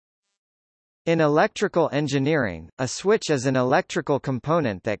In electrical engineering, a switch is an electrical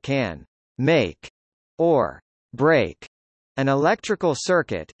component that can make or break an electrical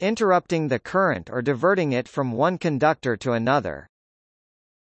circuit, interrupting the current or diverting it from one conductor to another.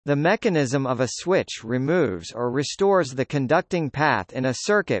 The mechanism of a switch removes or restores the conducting path in a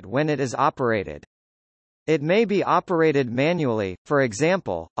circuit when it is operated. It may be operated manually, for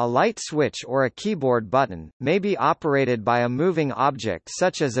example, a light switch or a keyboard button, may be operated by a moving object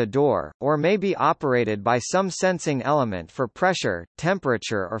such as a door, or may be operated by some sensing element for pressure,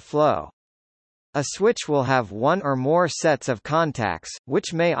 temperature or flow. A switch will have one or more sets of contacts,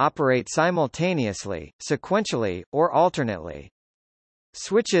 which may operate simultaneously, sequentially, or alternately.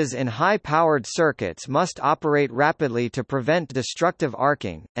 Switches in high-powered circuits must operate rapidly to prevent destructive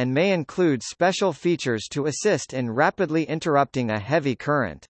arcing, and may include special features to assist in rapidly interrupting a heavy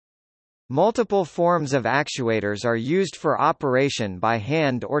current. Multiple forms of actuators are used for operation by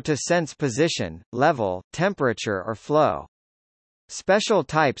hand or to sense position, level, temperature or flow. Special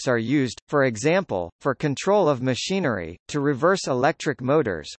types are used, for example, for control of machinery, to reverse electric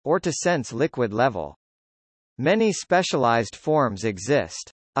motors, or to sense liquid level. Many specialized forms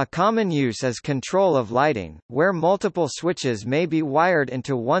exist. A common use is control of lighting, where multiple switches may be wired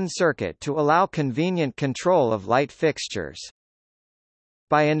into one circuit to allow convenient control of light fixtures.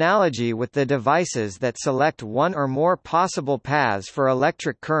 By analogy with the devices that select one or more possible paths for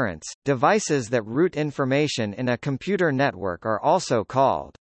electric currents, devices that route information in a computer network are also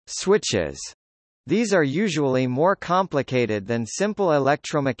called switches. These are usually more complicated than simple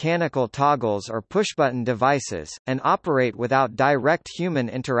electromechanical toggles or pushbutton devices, and operate without direct human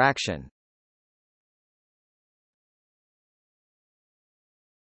interaction.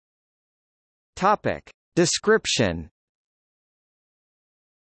 Topic. Description.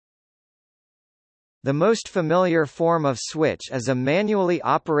 The most familiar form of switch is a manually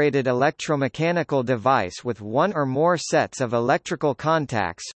operated electromechanical device with one or more sets of electrical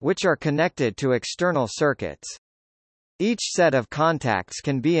contacts, which are connected to external circuits. Each set of contacts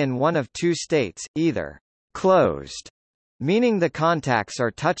can be in one of two states, either closed, meaning the contacts are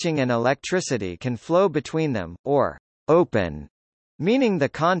touching and electricity can flow between them, or open, meaning the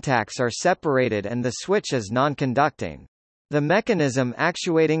contacts are separated and the switch is non-conducting. The mechanism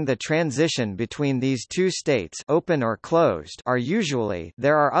actuating the transition between these two states, open or closed, are usually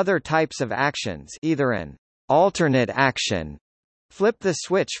there are other types of actions, either an alternate action, flip the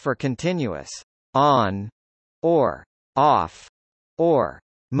switch for continuous on or off, or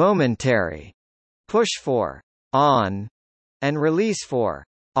momentary, push for on and release for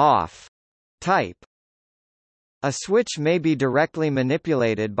off type. A switch may be directly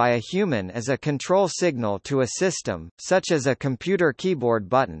manipulated by a human as a control signal to a system, such as a computer keyboard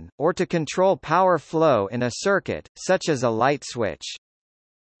button, or to control power flow in a circuit, such as a light switch.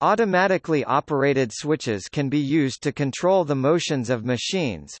 Automatically operated switches can be used to control the motions of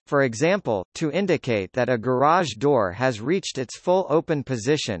machines, for example, to indicate that a garage door has reached its full open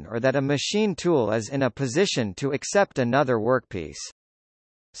position or that a machine tool is in a position to accept another workpiece.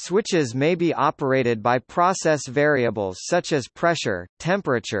 Switches may be operated by process variables such as pressure,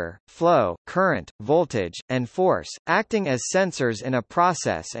 temperature, flow, current, voltage, and force, acting as sensors in a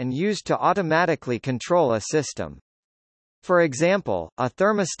process and used to automatically control a system. For example, a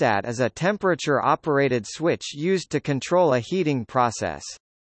thermostat is a temperature-operated switch used to control a heating process.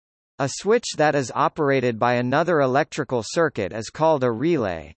 A switch that is operated by another electrical circuit is called a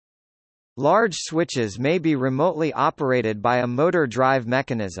relay. Large switches may be remotely operated by a motor drive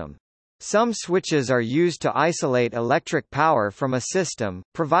mechanism. Some switches are used to isolate electric power from a system,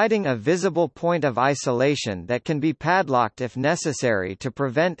 providing a visible point of isolation that can be padlocked if necessary to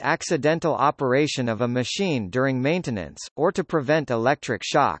prevent accidental operation of a machine during maintenance, or to prevent electric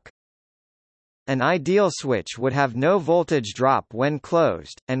shock. An ideal switch would have no voltage drop when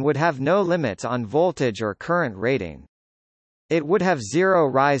closed, and would have no limits on voltage or current rating. It would have zero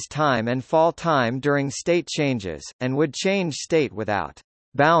rise time and fall time during state changes, and would change state without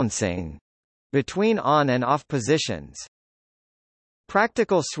bouncing between on and off positions.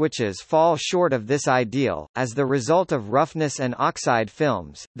 Practical switches fall short of this ideal. As the result of roughness and oxide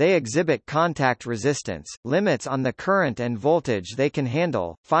films, they exhibit contact resistance, limits on the current and voltage they can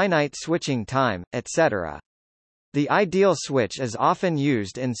handle, finite switching time, etc. The ideal switch is often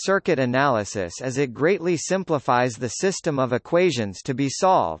used in circuit analysis as it greatly simplifies the system of equations to be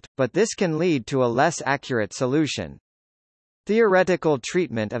solved, but this can lead to a less accurate solution. Theoretical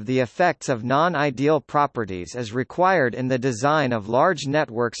treatment of the effects of non-ideal properties is required in the design of large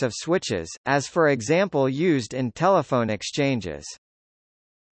networks of switches, as for example used in telephone exchanges.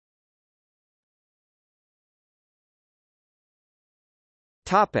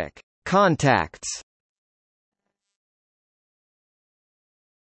 Topic: Contacts.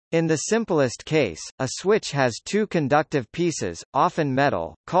 In the simplest case, a switch has two conductive pieces, often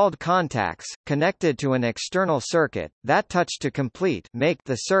metal, called contacts, connected to an external circuit, that touch to complete make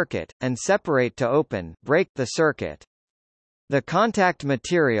the circuit, and separate to open break the circuit. The contact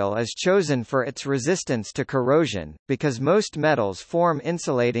material is chosen for its resistance to corrosion, because most metals form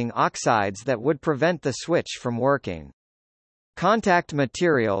insulating oxides that would prevent the switch from working. Contact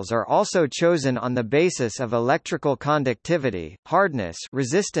materials are also chosen on the basis of electrical conductivity, hardness,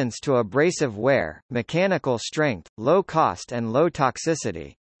 resistance to abrasive wear, mechanical strength, low cost and low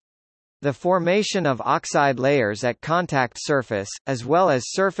toxicity. The formation of oxide layers at contact surface, as well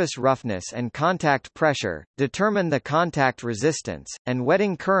as surface roughness and contact pressure, determine the contact resistance, and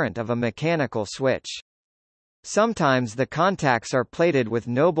wetting current of a mechanical switch. Sometimes the contacts are plated with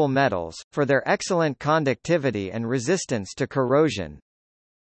noble metals, for their excellent conductivity and resistance to corrosion.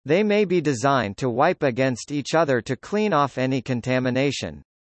 They may be designed to wipe against each other to clean off any contamination.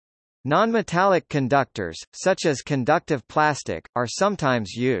 Nonmetallic conductors, such as conductive plastic, are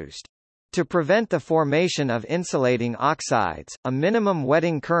sometimes used. To prevent the formation of insulating oxides, a minimum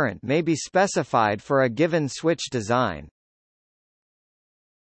wetting current may be specified for a given switch design.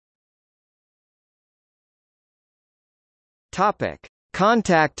 Topic: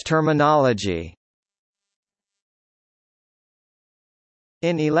 Contact terminology.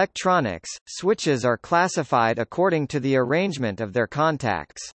 In electronics, switches are classified according to the arrangement of their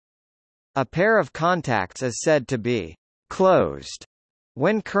contacts. A pair of contacts is said to be closed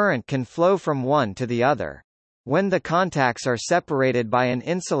when current can flow from one to the other. When the contacts are separated by an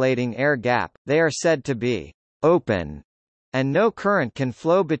insulating air gap, they are said to be open, and no current can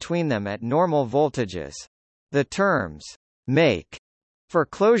flow between them at normal voltages. The terms make for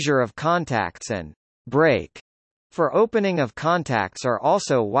closure of contacts and break for opening of contacts are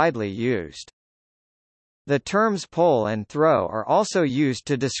also widely used. The terms pole and throw are also used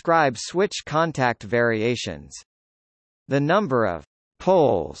to describe switch contact variations. The number of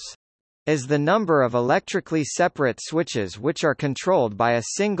poles is the number of electrically separate switches which are controlled by a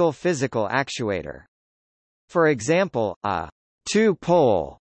single physical actuator. For example, a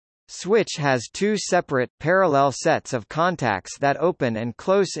two-pole switch has two separate, parallel sets of contacts that open and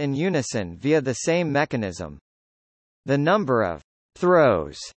close in unison via the same mechanism. The number of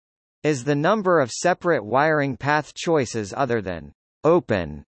throws is the number of separate wiring path choices other than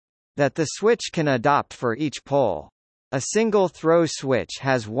open that the switch can adopt for each pole. A single throw switch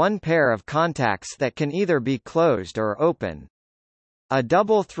has one pair of contacts that can either be closed or open. A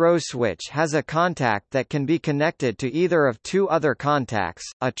double throw switch has a contact that can be connected to either of two other contacts.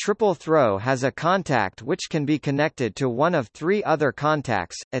 A triple throw has a contact which can be connected to one of three other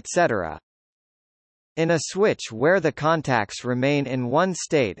contacts, etc. In a switch where the contacts remain in one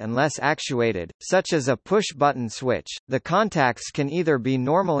state unless actuated, such as a push-button switch, the contacts can either be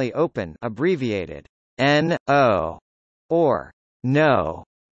normally open, abbreviated NO, or NO,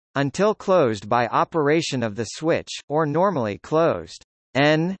 until closed by operation of the switch, or normally closed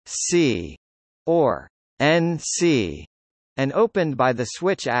NC, or NC, and opened by the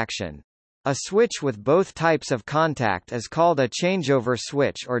switch action. A switch with both types of contact is called a changeover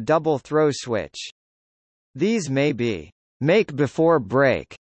switch or double throw switch. These may be make before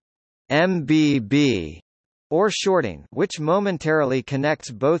break, MBB, or shorting, which momentarily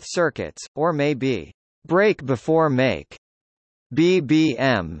connects both circuits, or may be break before make,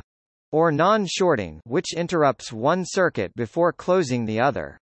 BBM, or non-shorting, which interrupts one circuit before closing the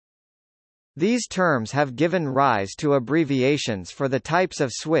other. These terms have given rise to abbreviations for the types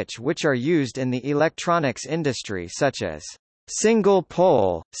of switch which are used in the electronics industry, such as single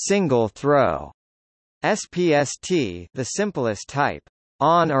pole, single throw, SPST, the simplest type,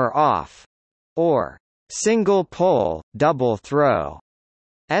 on or off, or single pole, double throw,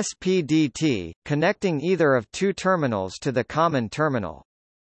 SPDT, connecting either of two terminals to the common terminal.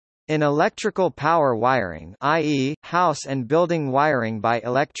 In electrical power wiring, i.e., house and building wiring by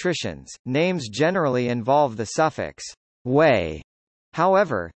electricians, names generally involve the suffix way.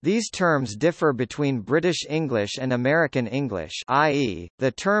 However, these terms differ between British English and American English, i.e.,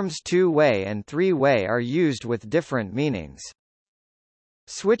 the terms two-way and three-way are used with different meanings.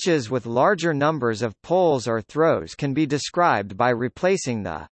 Switches with larger numbers of poles or throws can be described by replacing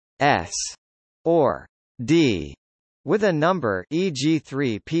the S or D with a number, e.g.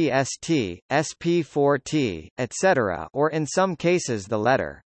 3PST, SP4T, etc., or in some cases the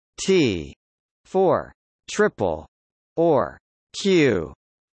letter T for triple or Q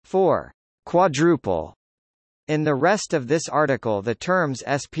for quadruple. In the rest of this article the terms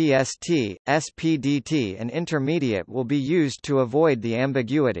SPST, SPDT and intermediate will be used to avoid the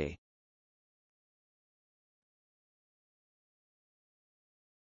ambiguity.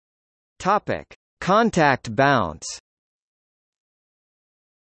 Topic: Contact bounce.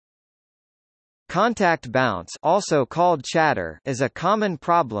 Contact bounce, also called chatter, is a common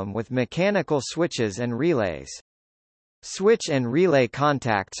problem with mechanical switches and relays. Switch and relay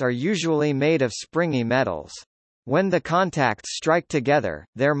contacts are usually made of springy metals. When the contacts strike together,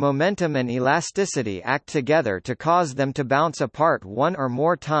 their momentum and elasticity act together to cause them to bounce apart one or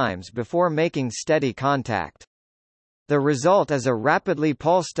more times before making steady contact. The result is a rapidly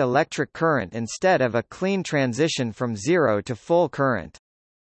pulsed electric current instead of a clean transition from zero to full current.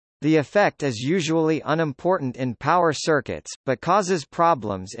 The effect is usually unimportant in power circuits, but causes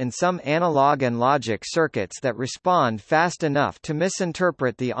problems in some analog and logic circuits that respond fast enough to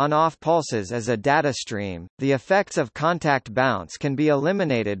misinterpret the on-off pulses as a data stream. The effects of contact bounce can be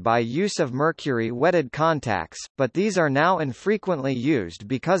eliminated by use of mercury-wetted contacts, but these are now infrequently used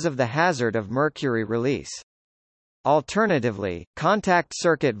because of the hazard of mercury release. Alternatively, contact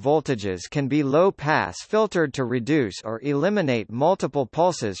circuit voltages can be low-pass filtered to reduce or eliminate multiple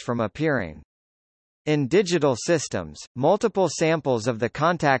pulses from appearing. In digital systems, multiple samples of the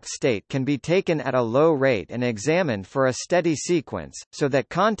contact state can be taken at a low rate and examined for a steady sequence, so that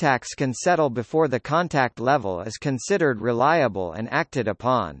contacts can settle before the contact level is considered reliable and acted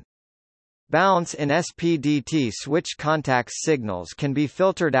upon. Bounce in SPDT switch contacts signals can be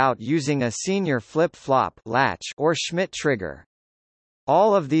filtered out using a senior flip-flop latch or Schmitt trigger.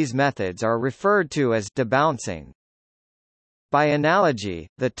 All of these methods are referred to as debouncing. By analogy,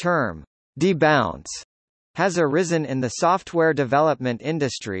 the term debounce has arisen in the software development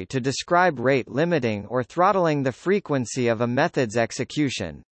industry to describe rate limiting or throttling the frequency of a method's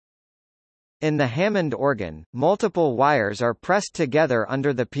execution. In the Hammond organ, multiple wires are pressed together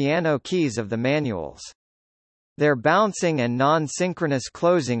under the piano keys of the manuals. Their bouncing and non-synchronous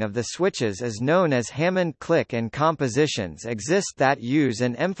closing of the switches is known as Hammond click, and compositions exist that use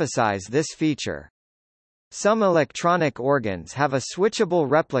and emphasize this feature. Some electronic organs have a switchable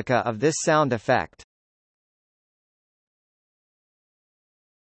replica of this sound effect.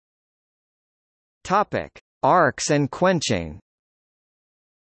 Topic: Arcs and quenching.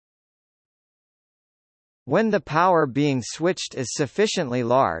 When the power being switched is sufficiently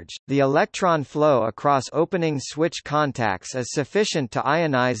large, the electron flow across opening switch contacts is sufficient to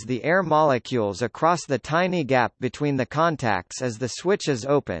ionize the air molecules across the tiny gap between the contacts as the switch is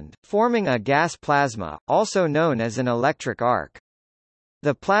opened, forming a gas plasma, also known as an electric arc.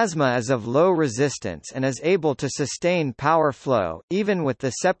 The plasma is of low resistance and is able to sustain power flow, even with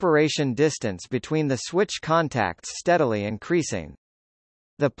the separation distance between the switch contacts steadily increasing.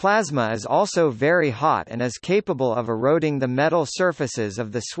 The plasma is also very hot and is capable of eroding the metal surfaces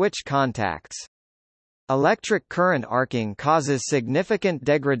of the switch contacts. Electric current arcing causes significant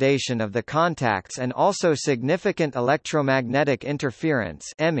degradation of the contacts and also significant electromagnetic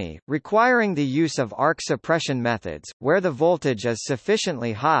interference (EMI), requiring the use of arc suppression methods. Where the voltage is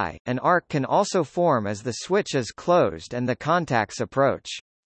sufficiently high, an arc can also form as the switch is closed and the contacts approach.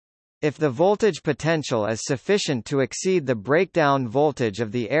 If the voltage potential is sufficient to exceed the breakdown voltage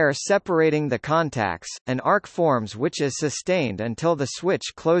of the air separating the contacts, an arc forms which is sustained until the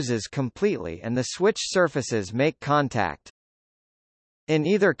switch closes completely and the switch surfaces make contact. In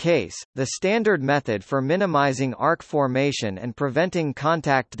either case, the standard method for minimizing arc formation and preventing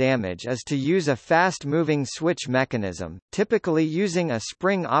contact damage is to use a fast-moving switch mechanism, typically using a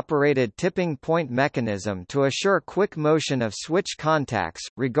spring-operated tipping point mechanism to assure quick motion of switch contacts,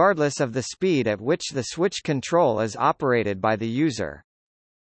 regardless of the speed at which the switch control is operated by the user.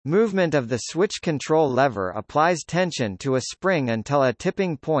 Movement of the switch control lever applies tension to a spring until a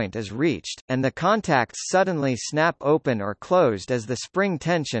tipping point is reached, and the contacts suddenly snap open or closed as the spring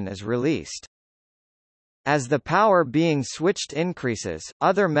tension is released. As the power being switched increases,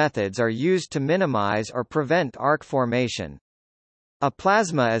 other methods are used to minimize or prevent arc formation. A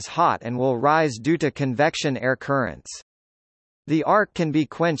plasma is hot and will rise due to convection air currents. The arc can be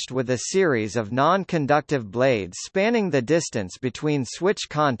quenched with a series of non-conductive blades spanning the distance between switch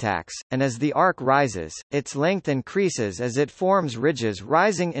contacts, and as the arc rises, its length increases as it forms ridges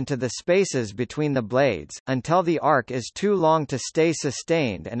rising into the spaces between the blades, until the arc is too long to stay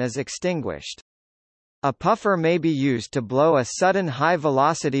sustained and is extinguished. A puffer may be used to blow a sudden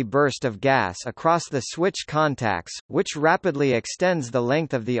high-velocity burst of gas across the switch contacts, which rapidly extends the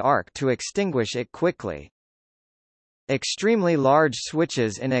length of the arc to extinguish it quickly. Extremely large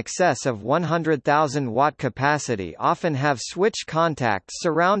switches in excess of 100,000 watt capacity often have switch contacts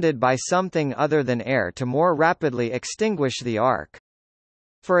surrounded by something other than air to more rapidly extinguish the arc.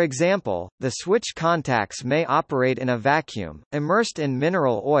 For example, the switch contacts may operate in a vacuum, immersed in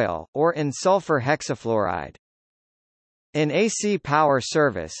mineral oil, or in sulfur hexafluoride. In AC power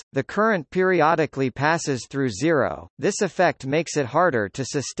service, the current periodically passes through zero. This effect makes it harder to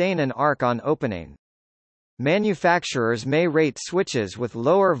sustain an arc on opening. Manufacturers may rate switches with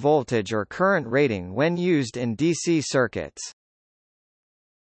lower voltage or current rating when used in DC circuits.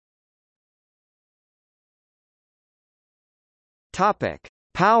 Topic: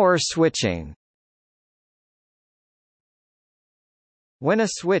 Power switching. When a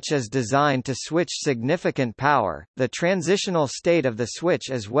switch is designed to switch significant power, the transitional state of the switch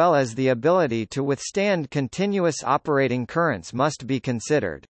as well as the ability to withstand continuous operating currents must be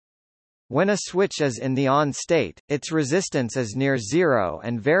considered. When a switch is in the on state, its resistance is near zero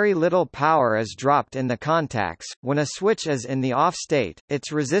and very little power is dropped in the contacts. When a switch is in the off state,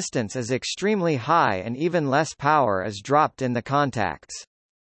 its resistance is extremely high and even less power is dropped in the contacts.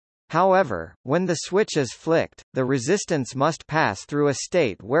 However, when the switch is flicked, the resistance must pass through a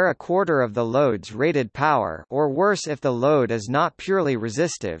state where a quarter of the load's rated power, or worse if the load is not purely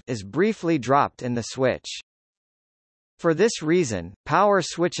resistive, is briefly dropped in the switch. For this reason, power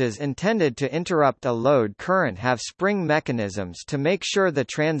switches intended to interrupt a load current have spring mechanisms to make sure the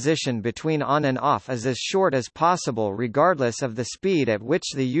transition between on and off is as short as possible regardless of the speed at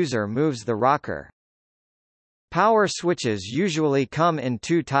which the user moves the rocker. Power switches usually come in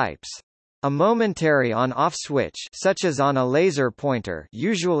two types. A momentary on-off switch, such as on a laser pointer,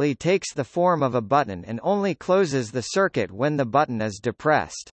 usually takes the form of a button and only closes the circuit when the button is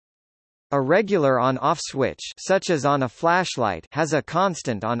depressed. A regular on-off switch, such as on a flashlight, has a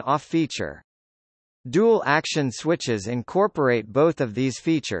constant on-off feature. Dual-action switches incorporate both of these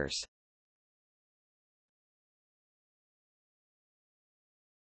features.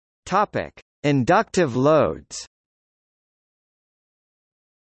 Topic: Inductive loads.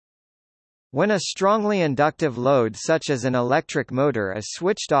 When a strongly inductive load such as an electric motor is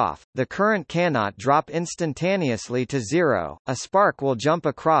switched off, the current cannot drop instantaneously to zero, a spark will jump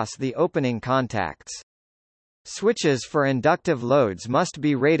across the opening contacts. Switches for inductive loads must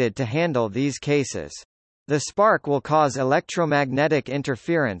be rated to handle these cases. The spark will cause electromagnetic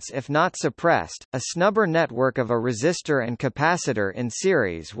interference if not suppressed. A snubber network of a resistor and capacitor in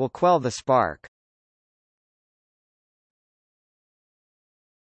series will quell the spark.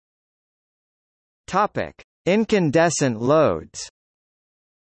 Topic: Incandescent loads.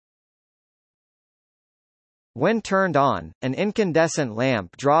 When turned on, an incandescent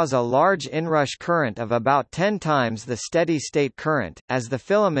lamp draws a large inrush current of about 10 times the steady-state current. As the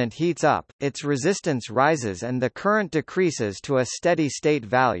filament heats up, its resistance rises and the current decreases to a steady-state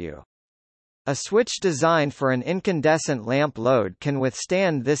value. A switch designed for an incandescent lamp load can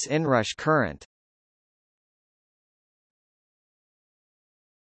withstand this inrush current.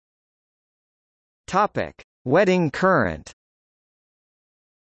 Topic: Wetting current.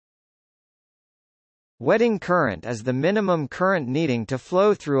 Wetting current is the minimum current needing to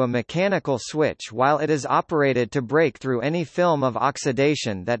flow through a mechanical switch while it is operated to break through any film of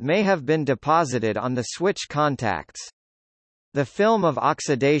oxidation that may have been deposited on the switch contacts. The film of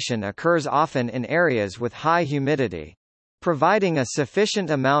oxidation occurs often in areas with high humidity. Providing a sufficient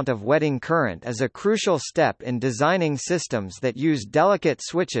amount of wetting current is a crucial step in designing systems that use delicate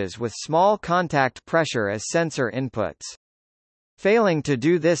switches with small contact pressure as sensor inputs. Failing to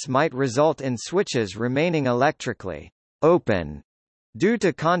do this might result in switches remaining electrically open due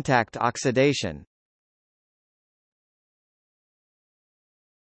to contact oxidation.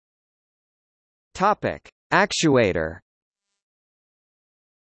 Topic: Actuator.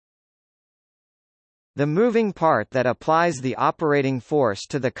 The moving part that applies the operating force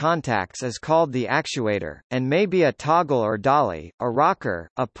to the contacts is called the actuator, and may be a toggle or dolly, a rocker,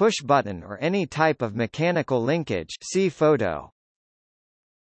 a push button or any type of mechanical linkage. See photo.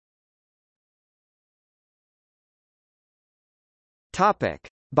 Topic: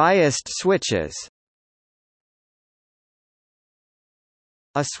 Biased switches.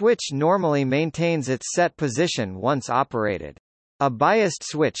 A switch normally maintains its set position once operated. A biased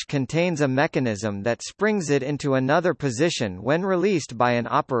switch contains a mechanism that springs it into another position when released by an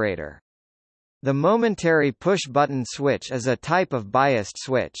operator. The momentary push-button switch is a type of biased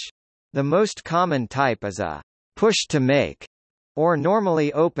switch. The most common type is a push-to-make, or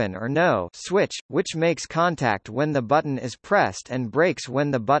normally open or no switch, which makes contact when the button is pressed and breaks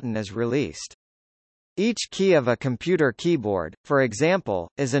when the button is released. Each key of a computer keyboard, for example,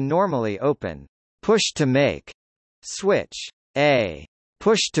 is a normally open push-to-make switch. A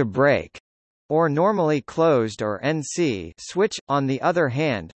push-to-break, or normally closed or NC switch, on the other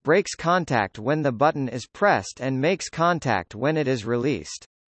hand, breaks contact when the button is pressed and makes contact when it is released.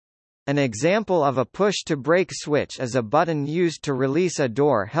 An example of a push-to-break switch is a button used to release a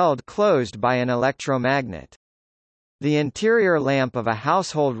door held closed by an electromagnet. The interior lamp of a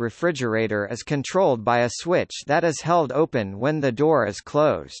household refrigerator is controlled by a switch that is held open when the door is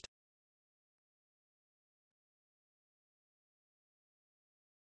closed.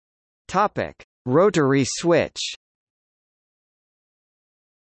 Topic: Rotary switch.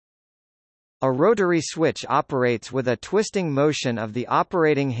 A rotary switch operates with a twisting motion of the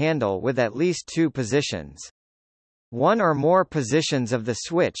operating handle with at least two positions. One or more positions of the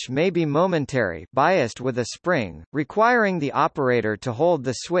switch may be momentary, biased with a spring, requiring the operator to hold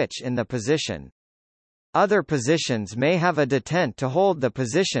the switch in the position. Other positions may have a detent to hold the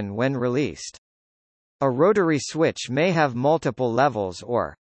position when released. A rotary switch may have multiple levels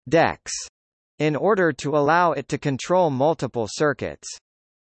or decks in order to allow it to control multiple circuits.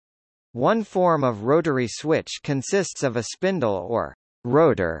 One form of rotary switch consists of a spindle or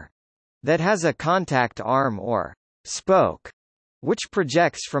rotor that has a contact arm or spoke, which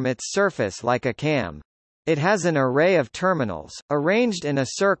projects from its surface like a cam. It has an array of terminals, arranged in a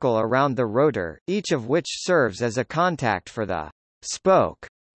circle around the rotor, each of which serves as a contact for the spoke,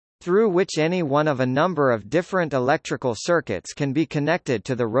 through which any one of a number of different electrical circuits can be connected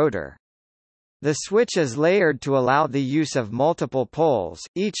to the rotor. The switch is layered to allow the use of multiple poles,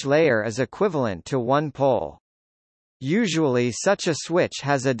 each layer is equivalent to one pole. Usually such a switch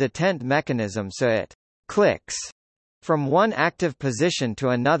has a detent mechanism so it clicks from one active position to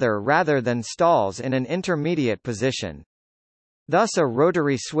another rather than stalls in an intermediate position. Thus a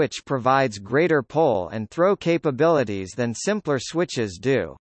rotary switch provides greater pull and throw capabilities than simpler switches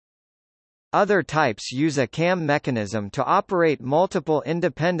do. Other types use a cam mechanism to operate multiple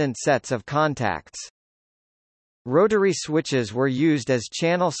independent sets of contacts. Rotary switches were used as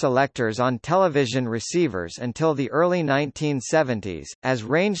channel selectors on television receivers until the early 1970s, as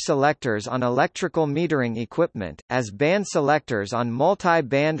range selectors on electrical metering equipment, as band selectors on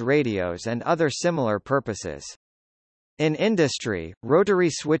multi-band radios and other similar purposes. In industry,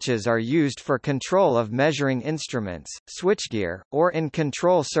 rotary switches are used for control of measuring instruments, switchgear, or in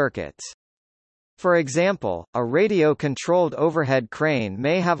control circuits. For example, a radio-controlled overhead crane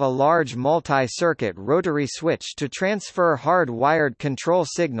may have a large multi-circuit rotary switch to transfer hard-wired control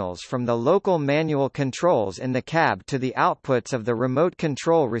signals from the local manual controls in the cab to the outputs of the remote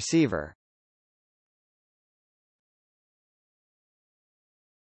control receiver.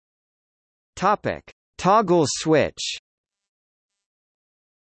 Topic: Toggle switch.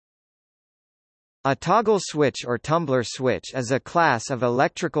 A toggle switch or tumbler switch is a class of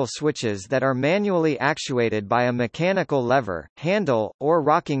electrical switches that are manually actuated by a mechanical lever, handle, or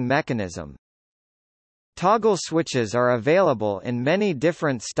rocking mechanism. Toggle switches are available in many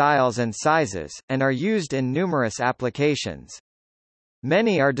different styles and sizes, and are used in numerous applications.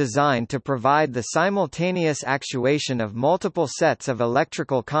 Many are designed to provide the simultaneous actuation of multiple sets of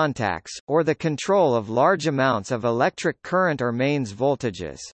electrical contacts, or the control of large amounts of electric current or mains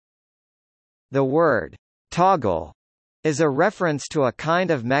voltages. The word toggle is a reference to a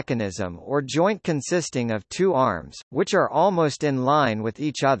kind of mechanism or joint consisting of two arms, which are almost in line with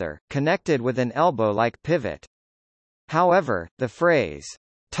each other, connected with an elbow-like pivot. However, the phrase,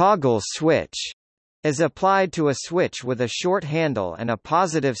 toggle switch, is applied to a switch with a short handle and a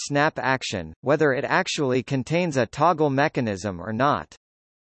positive snap action, whether it actually contains a toggle mechanism or not.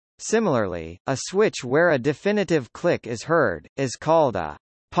 Similarly, a switch where a definitive click is heard, is called a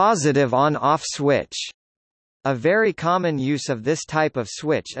positive on-off switch. A very common use of this type of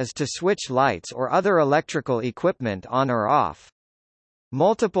switch is to switch lights or other electrical equipment on or off.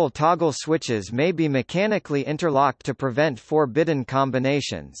 Multiple toggle switches may be mechanically interlocked to prevent forbidden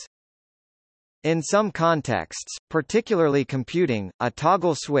combinations. In some contexts, particularly computing, a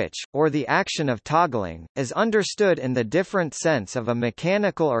toggle switch, or the action of toggling, is understood in the different sense of a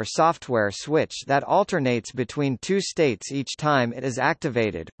mechanical or software switch that alternates between two states each time it is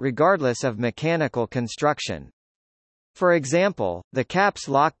activated, regardless of mechanical construction. For example, the caps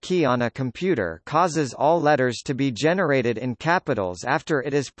lock key on a computer causes all letters to be generated in capitals after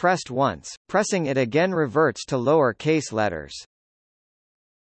it is pressed once, pressing it again reverts to lower case letters.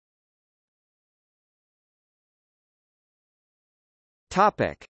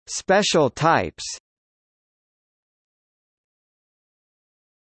 Topic: Special types.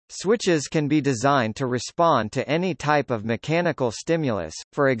 Switches can be designed to respond to any type of mechanical stimulus,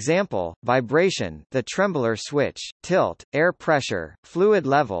 for example, vibration, the trembler switch, tilt, air pressure, fluid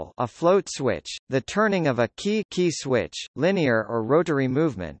level, a float switch, the turning of a key switch, linear or rotary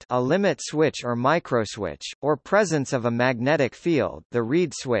movement, a limit switch or microswitch, or presence of a magnetic field, the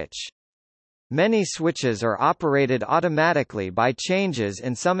reed switch. Many switches are operated automatically by changes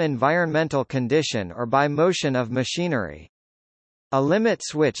in some environmental condition or by motion of machinery. A limit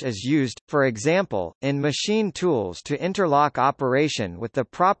switch is used, for example, in machine tools to interlock operation with the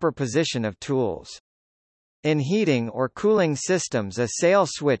proper position of tools. In heating or cooling systems, a sail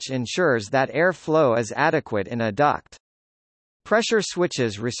switch ensures that air flow is adequate in a duct. Pressure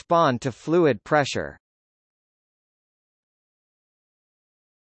switches respond to fluid pressure.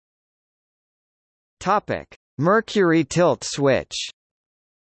 Topic: Mercury tilt switch.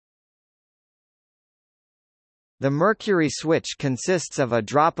 The mercury switch consists of a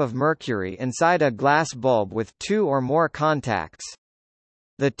drop of mercury inside a glass bulb with two or more contacts.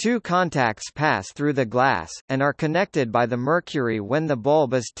 The two contacts pass through the glass, and are connected by the mercury when the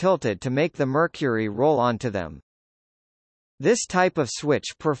bulb is tilted to make the mercury roll onto them. This type of switch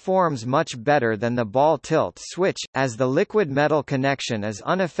performs much better than the ball tilt switch, as the liquid metal connection is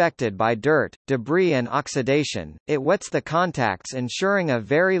unaffected by dirt, debris and oxidation. It wets the contacts, ensuring a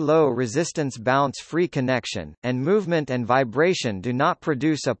very low resistance bounce-free connection, and movement and vibration do not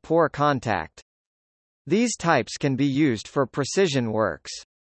produce a poor contact. These types can be used for precision works.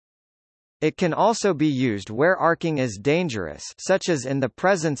 It can also be used where arcing is dangerous, such as in the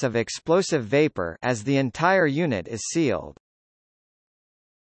presence of explosive vapor, as the entire unit is sealed.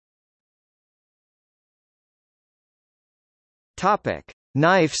 Topic: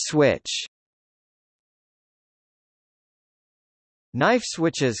 Knife switch. Knife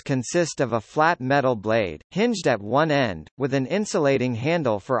switches consist of a flat metal blade, hinged at one end, with an insulating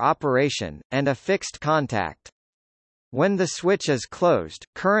handle for operation, and a fixed contact. When the switch is closed,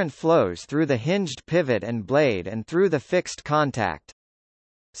 current flows through the hinged pivot and blade and through the fixed contact.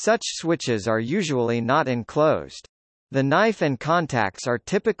 Such switches are usually not enclosed. The knife and contacts are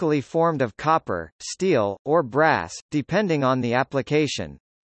typically formed of copper, steel, or brass, depending on the application.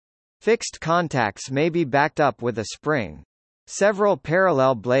 Fixed contacts may be backed up with a spring. Several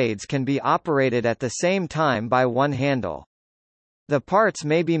parallel blades can be operated at the same time by one handle. The parts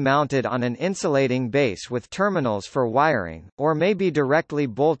may be mounted on an insulating base with terminals for wiring, or may be directly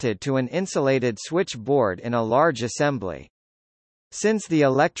bolted to an insulated switch board in a large assembly. Since the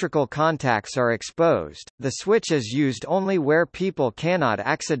electrical contacts are exposed, the switch is used only where people cannot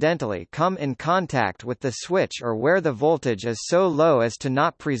accidentally come in contact with the switch or where the voltage is so low as to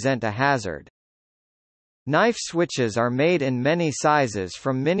not present a hazard. Knife switches are made in many sizes,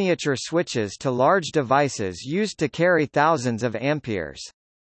 from miniature switches to large devices used to carry thousands of amperes.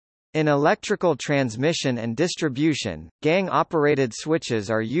 In electrical transmission and distribution, gang-operated switches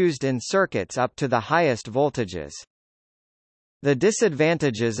are used in circuits up to the highest voltages. The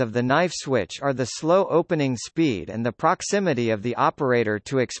disadvantages of the knife switch are the slow opening speed and the proximity of the operator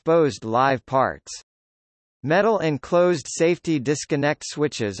to exposed live parts. Metal enclosed safety disconnect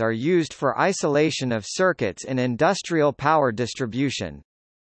switches are used for isolation of circuits in industrial power distribution.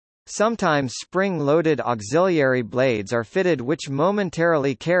 Sometimes spring-loaded auxiliary blades are fitted which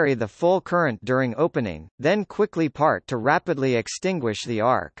momentarily carry the full current during opening, then quickly part to rapidly extinguish the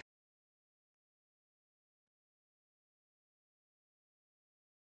arc.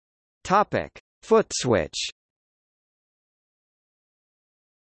 Topic: Footswitch.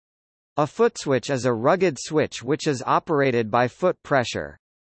 A footswitch is a rugged switch which is operated by foot pressure.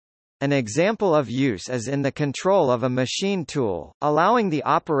 An example of use is in the control of a machine tool, allowing the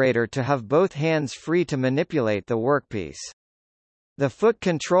operator to have both hands free to manipulate the workpiece. The foot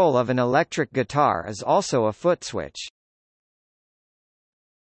control of an electric guitar is also a footswitch.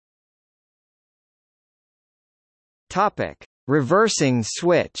 Topic: Reversing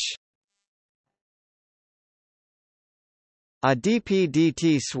switch. A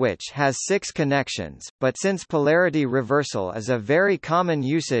DP-DT switch has 6 connections, but since polarity reversal is a very common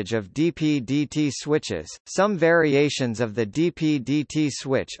usage of DP-DT switches, some variations of the DP-DT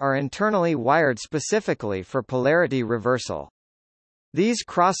switch are internally wired specifically for polarity reversal. These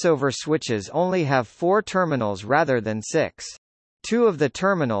crossover switches only have 4 terminals rather than 6. 2 of the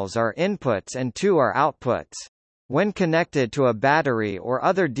terminals are inputs and 2 are outputs. When connected to a battery or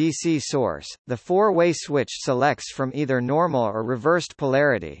other DC source, the 4-way switch selects from either normal or reversed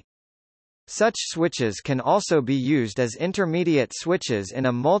polarity. Such switches can also be used as intermediate switches in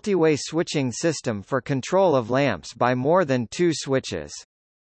a multi-way switching system for control of lamps by more than 2 switches.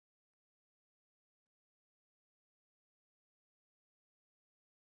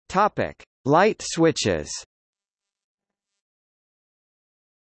 Topic: Light switches.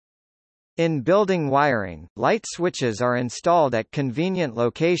 In building wiring, light switches are installed at convenient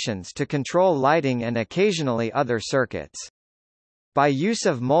locations to control lighting and occasionally other circuits. By use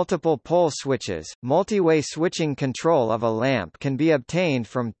of multiple pole switches, multi-way switching control of a lamp can be obtained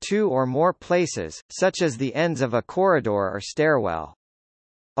from 2 or more places, such as the ends of a corridor or stairwell.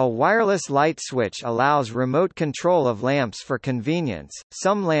 A wireless light switch allows remote control of lamps for convenience.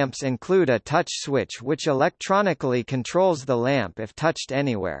 Some lamps include a touch switch which electronically controls the lamp if touched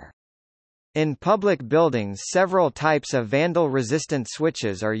anywhere. In public buildings, several types of vandal-resistant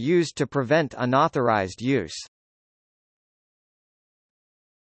switches are used to prevent unauthorized use.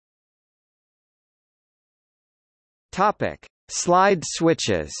 Topic: Slide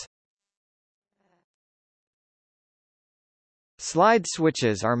switches. Slide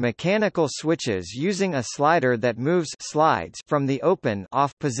switches are mechanical switches using a slider that moves slides from the open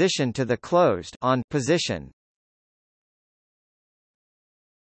off position to the closed on position.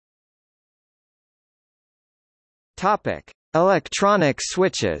 Topic: Electronic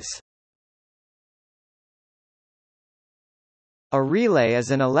switches. A relay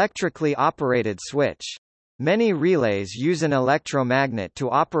is an electrically operated switch. Many relays use an electromagnet to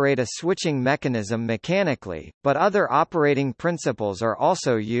operate a switching mechanism mechanically, but other operating principles are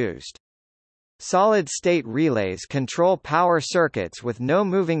also used. Solid-state relays control power circuits with no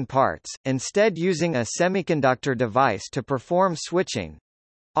moving parts, instead using a semiconductor device to perform switching,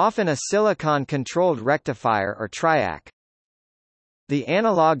 often a silicon-controlled rectifier or triac. The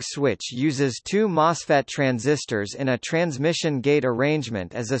analog switch uses two MOSFET transistors in a transmission gate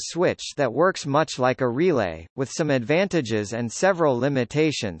arrangement as a switch that works much like a relay, with some advantages and several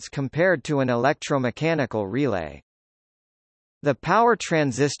limitations compared to an electromechanical relay. The power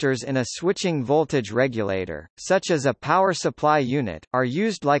transistors in a switching voltage regulator, such as a power supply unit, are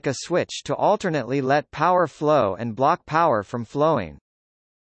used like a switch to alternately let power flow and block power from flowing.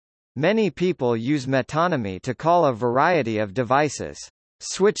 Many people use metonymy to call a variety of devices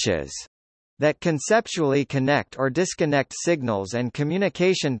switches that conceptually connect or disconnect signals and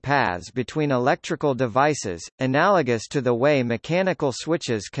communication paths between electrical devices, analogous to the way mechanical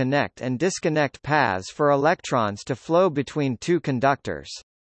switches connect and disconnect paths for electrons to flow between two conductors.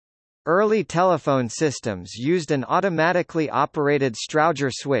 Early telephone systems used an automatically operated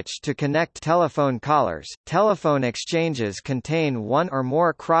Strowger switch to connect telephone callers. Telephone exchanges contain one or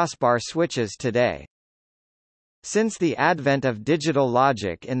more crossbar switches today. Since the advent of digital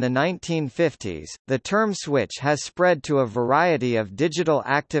logic in the 1950s, the term switch has spread to a variety of digital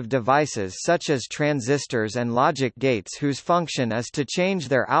active devices such as transistors and logic gates whose function is to change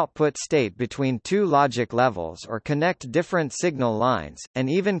their output state between two logic levels or connect different signal lines, and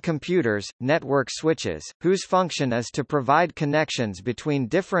even computers, network switches, whose function is to provide connections between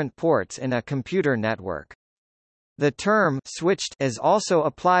different ports in a computer network. The term switched is also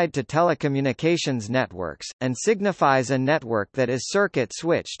applied to telecommunications networks, and signifies a network that is circuit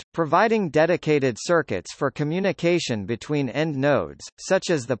switched, providing dedicated circuits for communication between end nodes,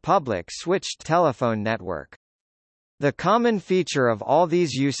 such as the public switched telephone network. The common feature of all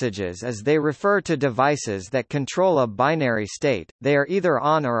these usages is they refer to devices that control a binary state. They are either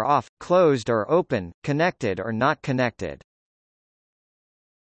on or off, closed or open, connected or not connected.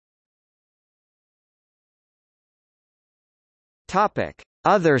 Topic: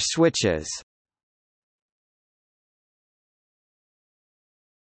 Other switches.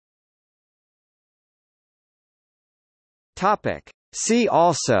 Topic: See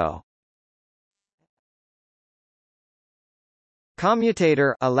also.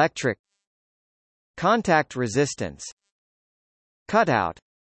 Commutator electric, contact resistance, cutout,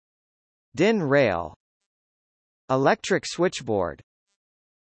 DIN rail, electric switchboard,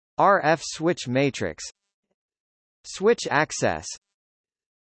 RF switch matrix, switch access,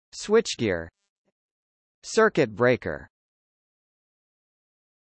 switchgear, circuit breaker.